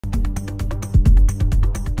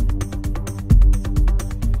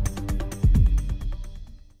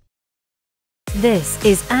This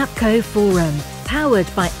is APCO Forum, powered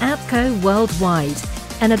by APCO Worldwide,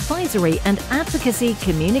 an advisory and advocacy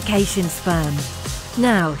communications firm.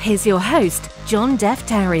 Now, here's your host, John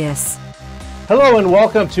Defterios. Hello and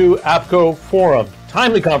welcome to APCO Forum,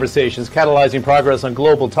 timely conversations catalyzing progress on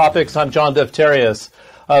global topics. I'm John Defterios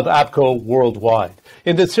of APCO Worldwide.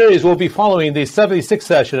 In this series, we'll be following the 76th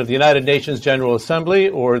session of the United Nations General Assembly,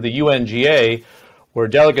 or the UNGA, where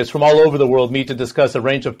delegates from all over the world meet to discuss a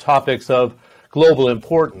range of topics of global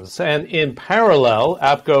importance. And in parallel,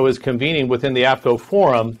 APCO is convening within the APCO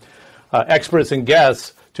Forum experts and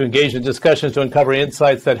guests to engage in discussions to uncover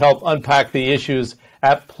insights that help unpack the issues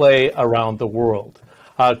at play around the world.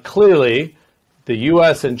 Clearly, the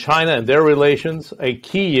U.S. and China and their relations, a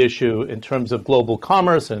key issue in terms of global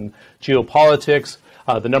commerce and geopolitics,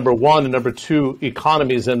 the number one and number two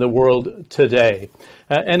economies in the world today.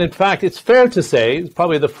 And in fact, it's fair to say it's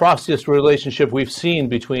probably the frostiest relationship we've seen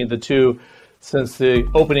between the two since the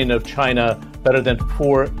opening of China better than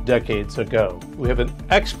 4 decades ago. We have an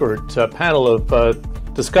expert panel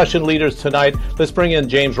of discussion leaders tonight. Let's bring in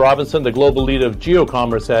James Robinson, the global lead of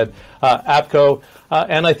Geo-Commerce at APCO.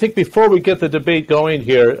 And I think before we get the debate going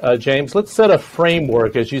here, James, let's set a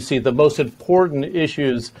framework as you see the most important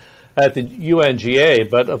issues at the UNGA.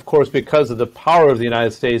 But of course, because of the power of the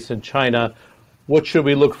United States and China, what should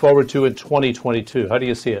we look forward to in 2022? How do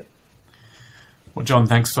you see it? Well, John,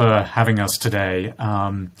 thanks for having us today.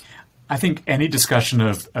 I think any discussion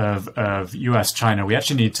of U.S.-China, we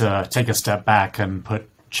actually need to take a step back and put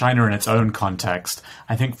China in its own context.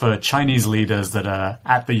 I think for Chinese leaders that are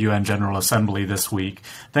at the UN General Assembly this week,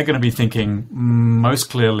 they're going to be thinking most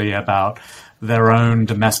clearly about their own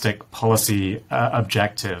domestic policy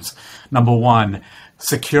objectives. Number one,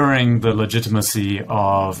 securing the legitimacy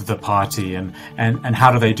of the party. And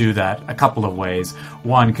how do they do that? A couple of ways.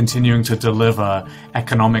 One, continuing to deliver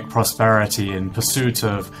economic prosperity in pursuit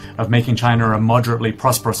of making China a moderately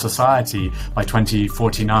prosperous society by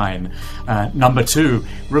 2049. Number two,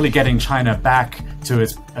 really getting China back to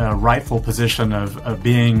its rightful position of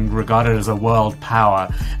being regarded as a world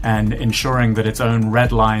power and ensuring that its own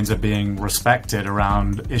red lines are being respected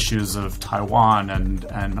around issues of Taiwan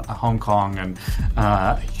and Hong Kong and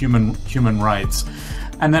human rights.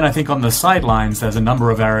 And then I think on the sidelines, there's a number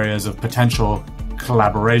of areas of potential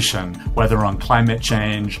collaboration, whether on climate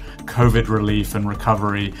change, COVID relief and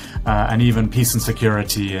recovery, and even peace and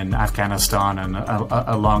security in Afghanistan and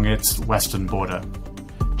along its western border.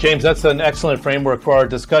 James, that's an excellent framework for our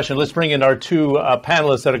discussion. Let's bring in our two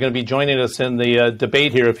panelists that are going to be joining us in the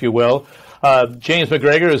debate here, if you will. James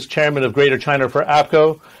McGregor is chairman of Greater China for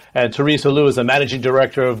APCO, and Teresa Liu is the managing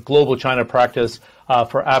director of Global China Practice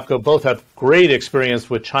for APCO. Both have great experience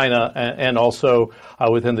with China and also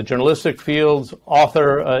within the journalistic fields,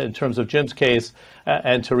 author in terms of Jim's case,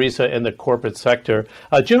 and Teresa in the corporate sector.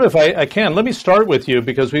 Jim, if I can, let me start with you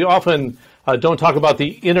because we often don't talk about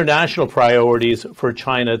the international priorities for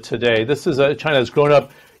China today. This is China has grown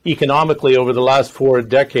up economically over the last 4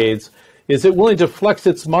 decades. Is it willing to flex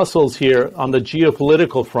its muscles here on the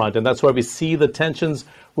geopolitical front, and that's why we see the tensions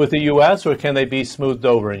with the U.S., or can they be smoothed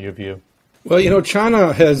over in your view? Well,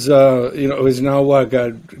 China has, is now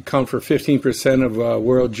account for 15% of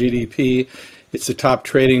world GDP. It's the top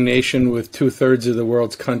trading nation with 2/3 of the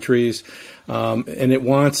world's countries, and it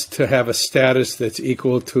wants to have a status that's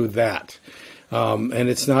equal to that. And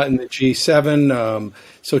it's not in the G7.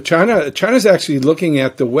 So China's actually looking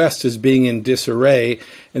at the West as being in disarray,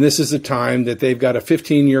 and this is the time that they've got a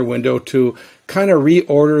 15-year window to kind of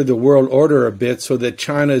reorder the world order a bit so that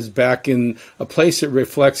China is back in a place that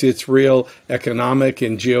reflects its real economic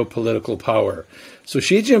and geopolitical power. So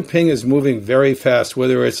Xi Jinping is moving very fast,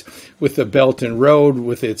 whether it's with the Belt and Road,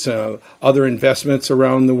 with its other investments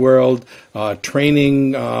around the world,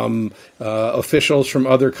 training officials from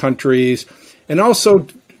other countries. And also,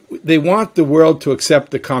 they want the world to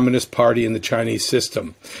accept the Communist Party and the Chinese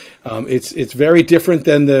system. It's very different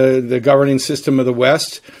than the governing system of the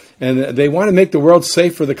West. And they want to make the world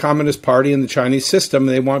safe for the Communist Party and the Chinese system.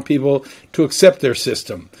 And they want people to accept their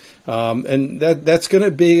system. And that's going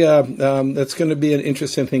to be an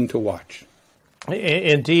interesting thing to watch.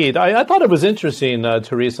 Indeed. I thought it was interesting,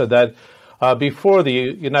 Teresa, that before the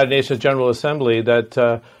United Nations General Assembly,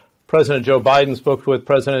 that President Joe Biden spoke with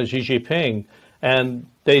President Xi Jinping, and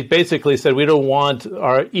they basically said, we don't want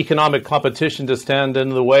our economic competition to stand in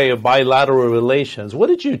the way of bilateral relations. What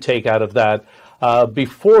did you take out of that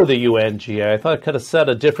before the UNGA? I thought it could have set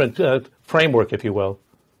a different framework, if you will.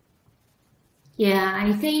 Yeah,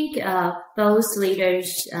 I think both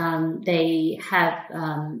leaders, they have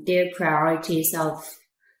their priorities of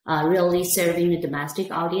really serving the domestic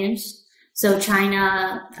audience. So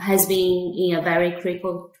China has been in a very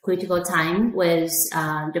critical time with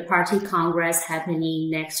the Party Congress happening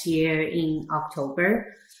next year in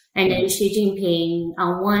October. And then Xi Jinping,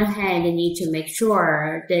 on one hand, need to make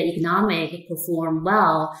sure the economic perform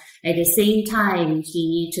well. At the same time, he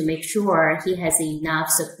needs to make sure he has enough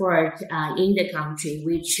support in the country,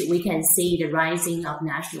 which we can see the rising of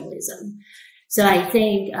nationalism. So I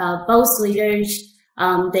think both leaders,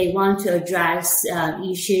 they want to address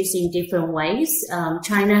issues in different ways.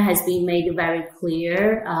 China has been made very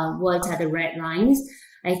clear what are the red lines.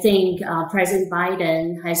 I think President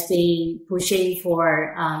Biden has been pushing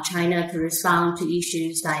for China to respond to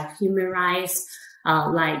issues like human rights,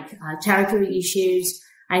 like territory issues.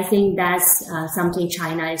 I think that's something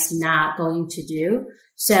China is not going to do.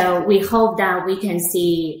 So we hope that we can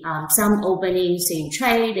see some openings in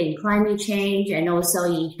trade, in climate change, and also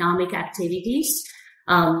in economic activities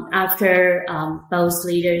after both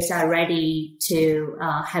leaders are ready to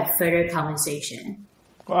have further conversation.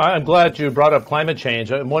 Well, I'm glad you brought up climate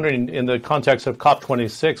change. I'm wondering, in the context of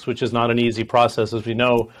COP26, which is not an easy process, as we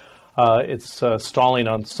know, it's stalling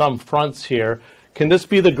on some fronts here. Can this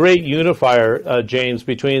be the great unifier, James,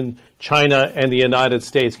 between China and the United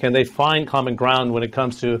States? Can they find common ground when it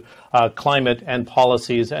comes to climate and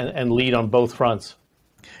policies and lead on both fronts?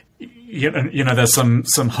 You know, there's some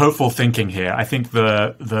hopeful thinking here. I think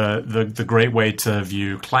the great way to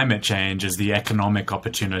view climate change is the economic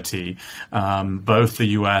opportunity. Both the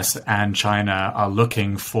U.S. and China are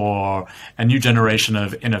looking for a new generation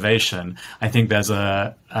of innovation. I think there's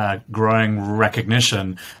a growing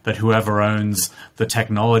recognition that whoever owns the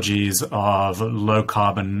technologies of low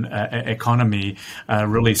carbon economy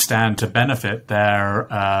really stand to benefit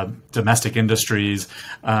their domestic industries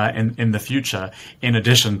in the future, in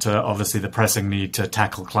addition to obviously the pressing need to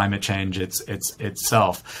tackle climate change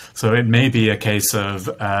itself. So it may be a case of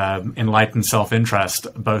enlightened self-interest,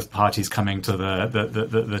 both parties coming to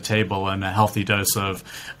the table, and a healthy dose of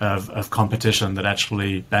competition that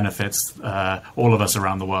actually benefits all of us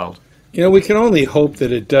around the world. You know, we can only hope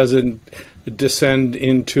that it doesn't descend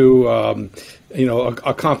into,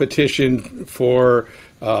 a competition for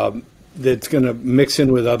that's going to mix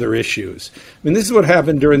in with other issues. I mean, this is what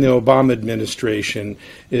happened during the Obama administration,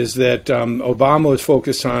 is that Obama was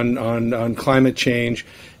focused on climate change,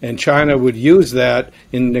 and China would use that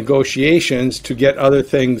in negotiations to get other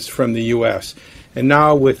things from the U.S. And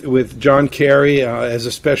now with John Kerry as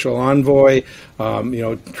a special envoy,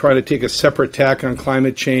 trying to take a separate tack on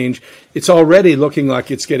climate change, it's already looking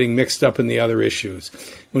like it's getting mixed up in the other issues.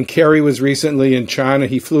 When Kerry was recently in China,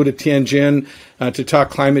 he flew to Tianjin to talk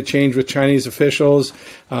climate change with Chinese officials.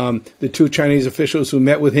 The two Chinese officials who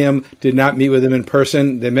met with him did not meet with him in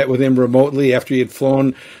person. They met with him remotely after he had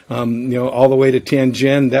flown, all the way to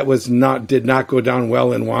Tianjin. That did not go down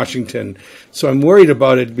well in Washington. So I'm worried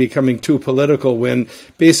about it becoming too political when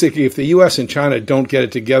basically if the U.S. and China don't get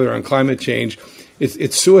it together on climate change,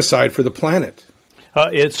 it's suicide for the planet.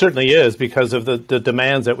 It certainly is, because of the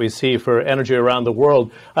demands that we see for energy around the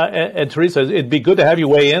world. And Teresa, it'd be good to have you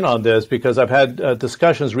weigh in on this, because I've had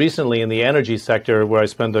discussions recently in the energy sector where I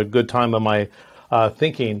spend a good time of my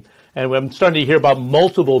thinking. And I'm starting to hear about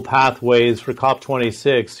multiple pathways for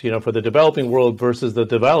COP26, for the developing world versus the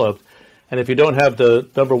developed. And if you don't have the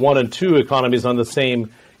number 1 and 2 economies on the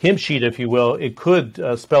same hymn sheet, if you will, it could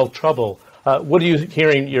spell trouble. What are you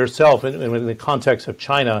hearing yourself in the context of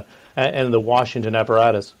China and the Washington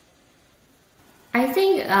apparatus? I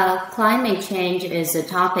think climate change is a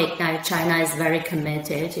topic that China is very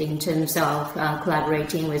committed in terms of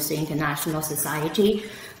collaborating with the international society.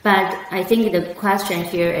 But I think the question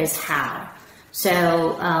here is how.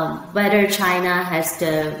 So whether China has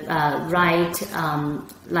the right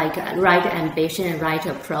ambition and right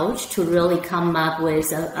approach to really come up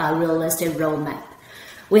with a realistic roadmap.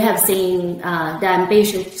 We have seen the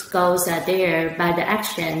ambitious goals are there, but the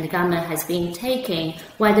action the government has been taking,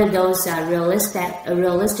 whether those are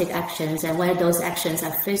realistic actions and whether those actions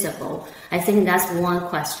are feasible. I think that's one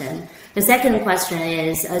question. The second question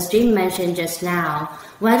is, as Jim mentioned just now,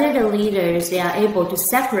 whether the leaders, they are able to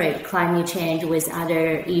separate climate change with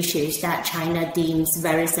other issues that China deems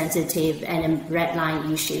very sensitive and red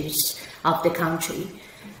line issues of the country.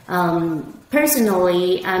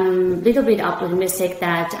 Personally, I'm a little bit optimistic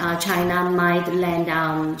that China might land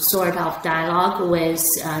on sort of dialogue with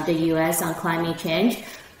the U.S. on climate change,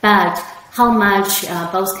 but how much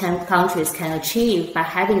both countries can achieve by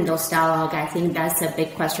having those dialogue, I think that's a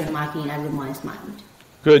big question mark in everyone's mind.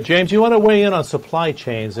 Good. James, you want to weigh in on supply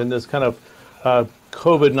chains and this kind of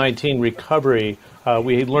COVID-19 recovery?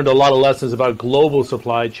 We learned a lot of lessons about global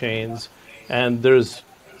supply chains, and there's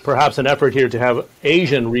perhaps an effort here to have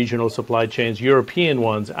Asian regional supply chains, European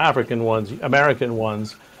ones, African ones, American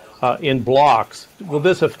ones, in blocks. Will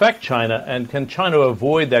this affect China, and can China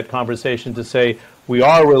avoid that conversation to say, we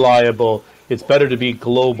are reliable, it's better to be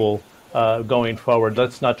global going forward?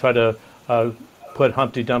 Let's not try to put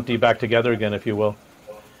Humpty Dumpty back together again, if you will.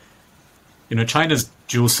 China's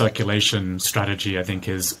dual circulation strategy, I think,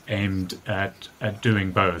 is aimed at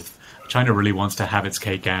doing both. China really wants to have its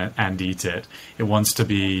cake and eat it. It wants to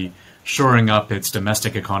be shoring up its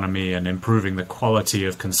domestic economy and improving the quality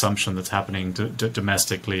of consumption that's happening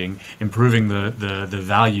domestically, improving the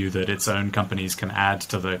value that its own companies can add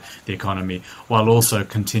to the economy, while also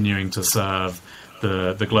continuing to serve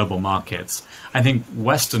the global markets. I think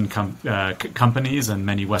Western companies and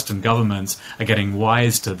many Western governments are getting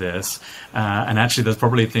wise to this, and actually there's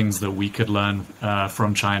probably things that we could learn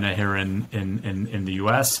from China here in the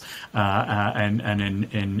US and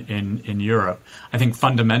in Europe. I think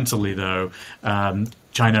fundamentally, though,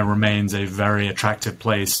 China remains a very attractive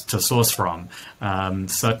place to source from.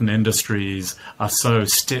 Certain industries are so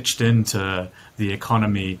stitched into the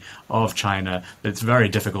economy of China that it's very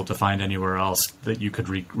difficult to find anywhere else that you could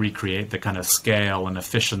recreate the kind of scale and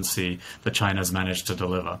efficiency that China's managed to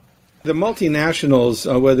deliver. The multinationals,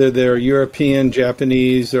 whether they're European,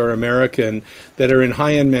 Japanese, or American, that are in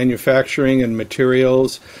high-end manufacturing and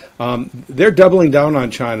materials, they're doubling down on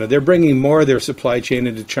China. They're bringing more of their supply chain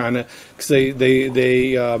into China because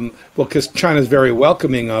because China's very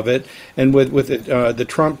welcoming of it, and with the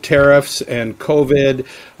Trump tariffs and COVID,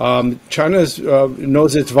 China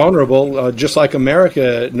knows it's vulnerable, just like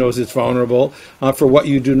America knows it's vulnerable for what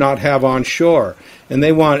you do not have onshore. And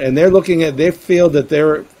they feel that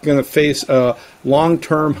they're going to face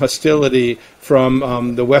long-term hostility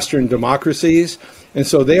from the Western democracies. And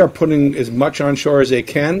so they are putting as much onshore as they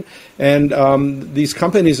can. And these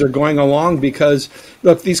companies are going along because,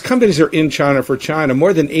 look, these companies are in China for China.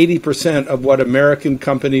 More than 80% of what American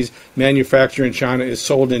companies manufacture in China is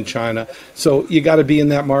sold in China. So you got to be in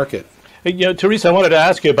that market. Teresa, I wanted to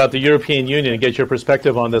ask you about the European Union and get your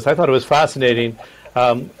perspective on this. I thought it was fascinating.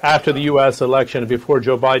 After the U.S. election, before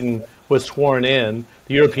Joe Biden was sworn in,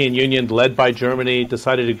 the European Union, led by Germany,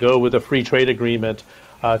 decided to go with a free trade agreement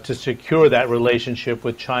to secure that relationship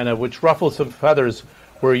with China, which ruffles some feathers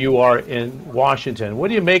where you are in Washington. What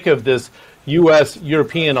do you make of this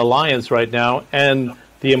U.S.-European alliance right now and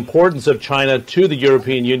the importance of China to the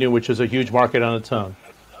European Union, which is a huge market on its own?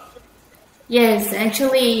 Yes,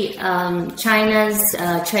 actually, China's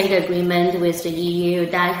trade agreement with the EU,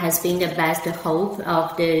 that has been the best hope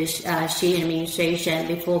of the Xi administration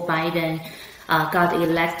before Biden got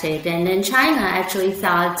elected. And then China actually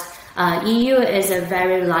thought EU is a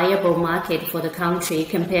very reliable market for the country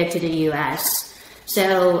compared to the US.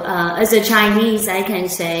 So as a Chinese, I can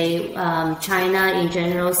say China in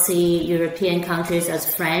general see European countries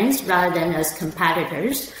as friends rather than as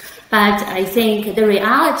competitors. But I think the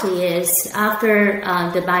reality is after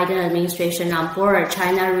the Biden administration on board,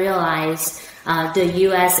 China realized the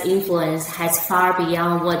U.S. influence has far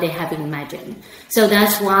beyond what they have imagined. So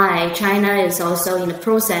that's why China is also in the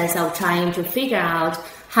process of trying to figure out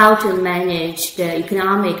how to manage the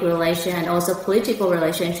economic relation and also political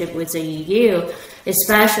relationship with the EU,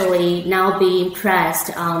 especially now being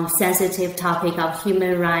pressed on sensitive topic of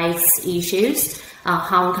human rights issues,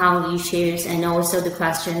 Hong Kong issues, and also the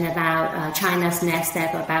question about China's next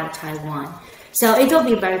step about Taiwan. So it will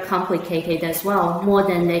be very complicated as well, more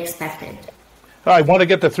than they expected. I want to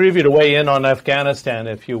get the three of you to weigh in on Afghanistan,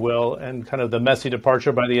 if you will, and kind of the messy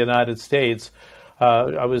departure by the United States.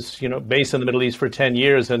 I was, based in the Middle East for 10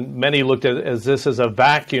 years, and many looked at as this as a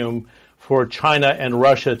vacuum for China and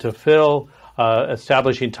Russia to fill,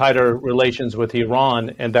 establishing tighter relations with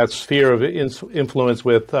Iran and that sphere of influence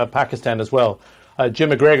with Pakistan as well.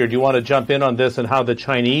 Jim McGregor, do you want to jump in on this and how the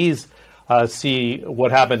Chinese see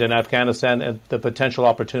what happened in Afghanistan and the potential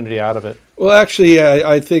opportunity out of it? Well, actually,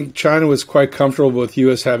 I think China was quite comfortable with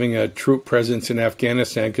U.S. having a troop presence in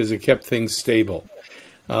Afghanistan because it kept things stable.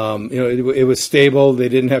 It was stable. They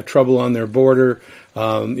didn't have trouble on their border,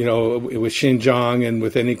 with Xinjiang and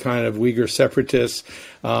with any kind of Uyghur separatists.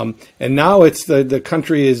 And now the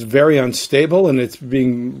country is very unstable, and it's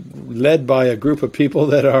being led by a group of people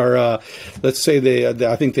that are, let's say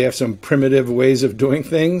I think they have some primitive ways of doing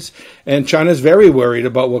things. And China's very worried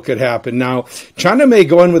about what could happen. Now, China may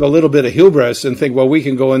go in with a little bit of hubris and think, well, we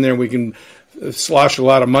can go in there and we can slosh a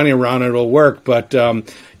lot of money around and it'll work. But, the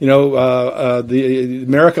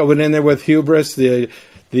America went in there with hubris. The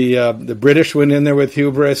British went in there with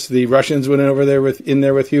hubris. The Russians went in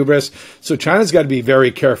there with hubris. So China's got to be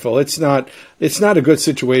very careful. It's not a good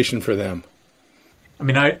situation for them. I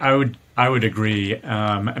mean, I would I would agree.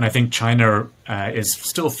 And I think China is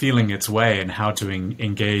still feeling its way in how to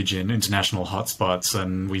engage in international hotspots.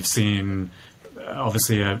 And we've seen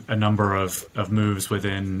obviously a number of moves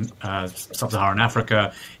within sub-Saharan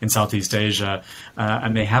Africa, in Southeast Asia,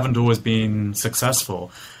 and they haven't always been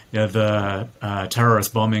successful. The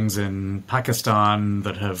terrorist bombings in Pakistan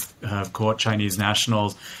that have caught Chinese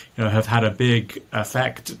nationals, have had a big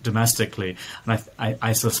effect domestically. And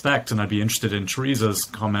I suspect, and I'd be interested in Teresa's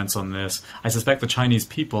comments on this, I suspect the Chinese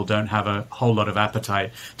people don't have a whole lot of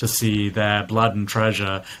appetite to see their blood and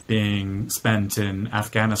treasure being spent in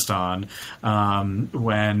Afghanistan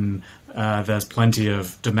when there's plenty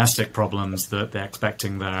of domestic problems that they're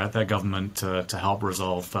expecting their government to help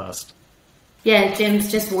resolve first. Yeah,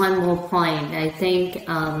 James, just one more point. I think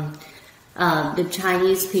the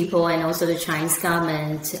Chinese people and also the Chinese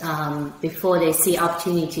government, before they see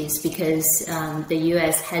opportunities, because the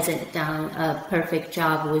U.S. hasn't done a perfect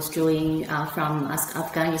job withdrawing from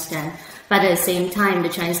Afghanistan. But at the same time, the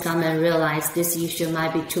Chinese government realized this issue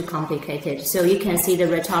might be too complicated. So you can see the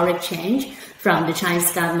rhetoric change from the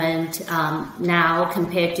Chinese government now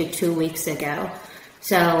compared to 2 weeks ago.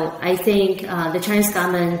 So I think the Chinese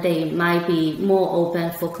government, they might be more open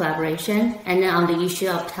for collaboration. And then on the issue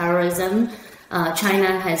of terrorism,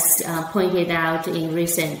 China has pointed out in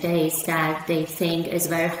recent days that they think it's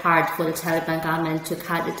very hard for the Taliban government to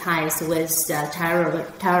cut the ties with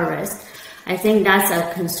terrorists. I think that's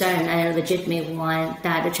a concern and a legitimate one,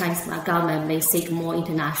 that the Chinese government may seek more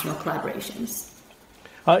international collaborations.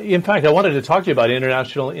 In fact, I wanted to talk to you about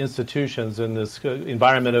international institutions in this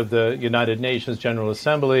environment of the United Nations General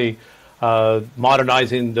Assembly,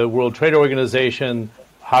 modernizing the World Trade Organization.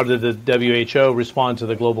 How did the WHO respond to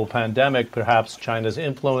the global pandemic? Perhaps China's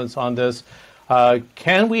influence on this.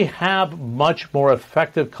 Can we have much more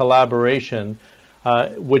effective collaboration,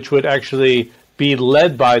 which would actually be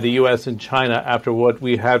led by the U.S. and China after what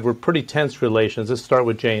we had were pretty tense relations? Let's start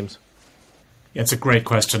with James. It's a great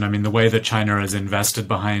question. I mean, the way that China has invested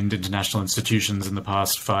behind international institutions in the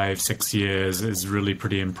past 5-6 years is really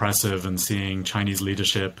pretty impressive, and seeing Chinese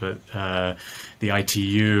leadership at the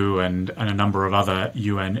ITU and a number of other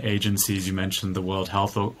UN agencies. You mentioned the World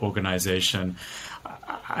Health Organization.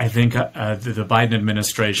 I think the Biden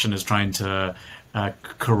administration is trying to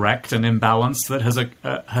correct an imbalance that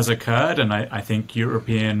has occurred, and I think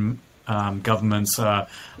European governments are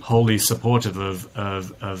wholly supportive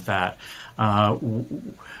of that. The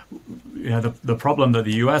problem that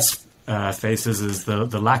the U.S. faces is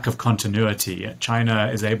the lack of continuity. China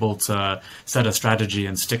is able to set a strategy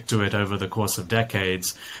and stick to it over the course of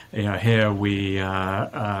decades. Here we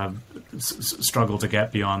struggle to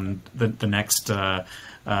get beyond the next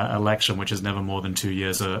election, which is never more than 2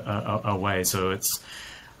 years away. So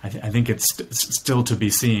I think it's still to be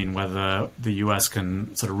seen whether the U.S.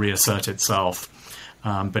 can sort of reassert itself.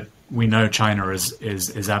 But we know China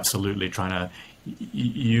is absolutely trying to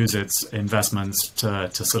use its investments to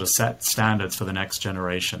sort of set standards for the next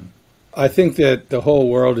generation. I think that the whole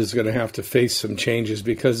world is going to have to face some changes,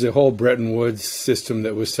 because the whole Bretton Woods system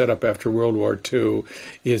that was set up after World War II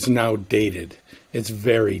is now dated. It's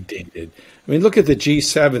very dated. I mean, look at the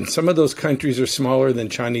G7. Some of those countries are smaller than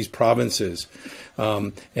Chinese provinces,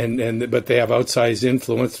 but they have outsized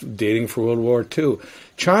influence dating for World War II.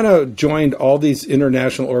 China joined all these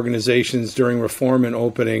international organizations during reform and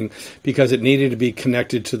opening because it needed to be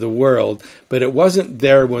connected to the world, but it wasn't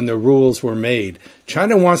there when the rules were made.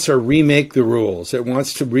 China wants to remake the rules. It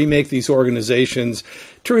wants to remake these organizations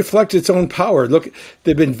to reflect its own power. Look,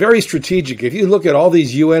 they've been very strategic. If you look at all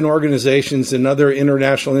these UN organizations and other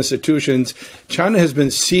international institutions, China has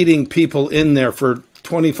been seating people in there for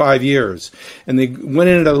 25 years, and they went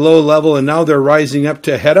in at a low level, and now they're rising up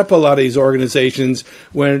to head up a lot of these organizations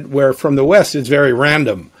where from the West it's very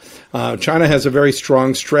random. China has a very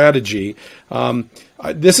strong strategy.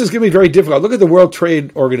 This is going to be very difficult. Look at the World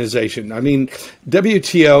Trade Organization. I mean,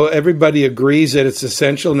 WTO, everybody agrees that it's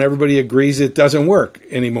essential, and everybody agrees it doesn't work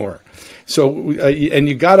anymore. So, and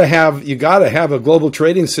you got to have a global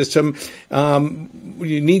trading system.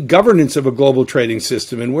 You need governance of a global trading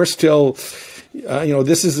system, and we're still.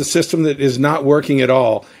 This is a system that is not working at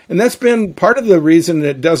all. And that's been part of the reason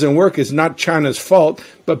that it doesn't work is not China's fault,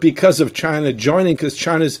 but because of China joining, because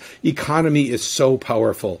China's economy is so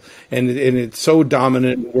powerful and it's so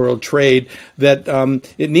dominant in world trade that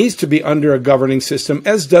it needs to be under a governing system,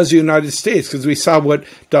 as does the United States, because we saw what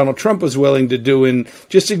Donald Trump was willing to do in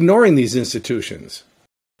just ignoring these institutions.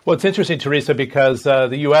 Well, it's interesting, Teresa, because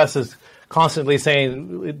the U.S. is constantly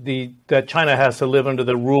saying that China has to live under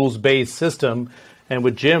the rules-based system. And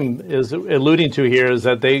what Jim is alluding to here is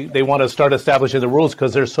that they want to start establishing the rules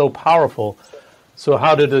because they're so powerful. So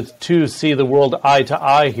how do the two see the world eye to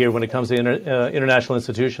eye here when it comes to international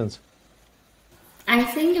institutions? I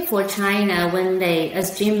think for China, when they,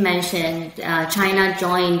 as Jim mentioned, China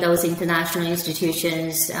joined those international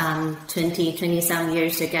institutions 20-some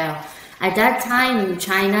years ago. At that time,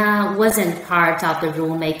 China wasn't part of the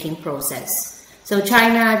rulemaking process. So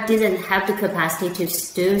China didn't have the capacity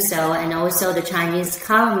to do so, and also the Chinese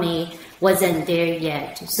economy wasn't there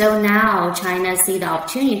yet. So now China see the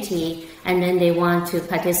opportunity, and then they want to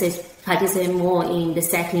participate more in the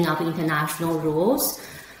setting of international rules.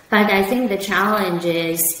 But I think the challenge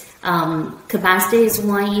is capacity is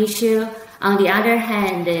one issue. On the other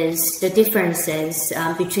hand, is the differences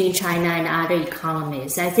between China and other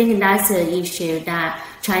economies. I think that's an issue that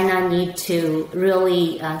China need to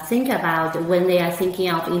really think about when they are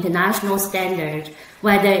thinking of international standard,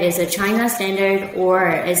 whether it's a China standard or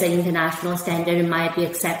as an international standard, it might be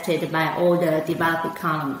accepted by all the developed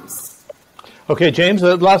economies. Okay, James,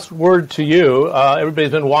 last word to you.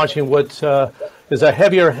 Everybody's been watching what is a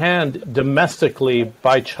heavier hand domestically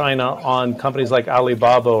by China on companies like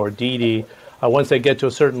Alibaba or Didi. Once they get to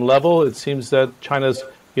a certain level, it seems that China's,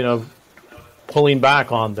 pulling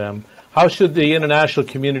back on them. How should the international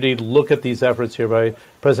community look at these efforts here by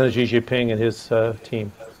President Xi Jinping and his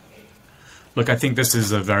team? Look, I think this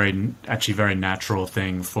is a very natural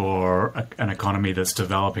thing for an economy that's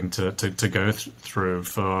developing to go through.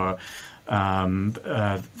 For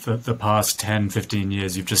the past 10, 15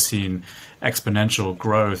 years, you've just seen exponential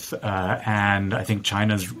growth, and I think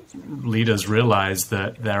China's leaders realize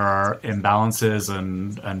that there are imbalances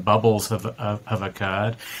and bubbles have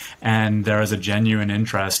occurred, and there is a genuine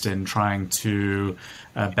interest in trying to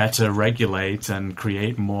better regulate and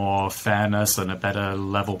create more fairness and a better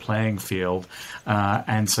level playing field.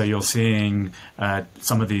 And so you're seeing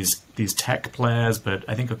some of these tech players, but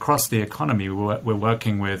I think across the economy, we're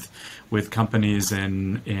working with companies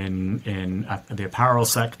in the apparel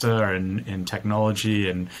sector and in technology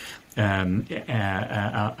and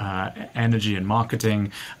energy and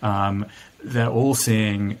marketing. They're all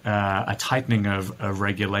seeing a tightening of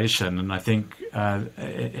regulation, and I think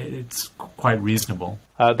it's quite reasonable.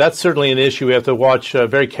 That's certainly an issue we have to watch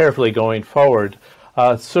very carefully going forward.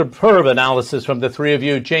 Superb analysis from the three of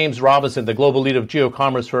you. James Robinson, the global lead of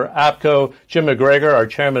Geo-Commerce for APCO, Jim McGregor, our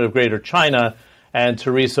chairman of Greater China, and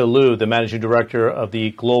Teresa Liu, the managing director of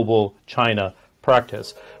the Global China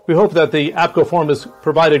Practice. We hope that the APCO Forum has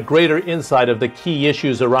provided greater insight of the key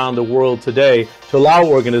issues around the world today to allow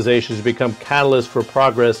organizations to become catalysts for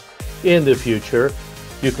progress in the future.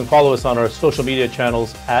 You can follow us on our social media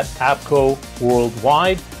channels at APCO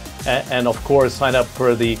Worldwide, and of course, sign up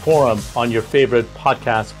for the forum on your favorite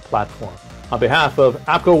podcast platform. On behalf of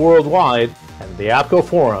APCO Worldwide and the APCO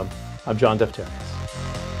Forum, I'm John Defterios.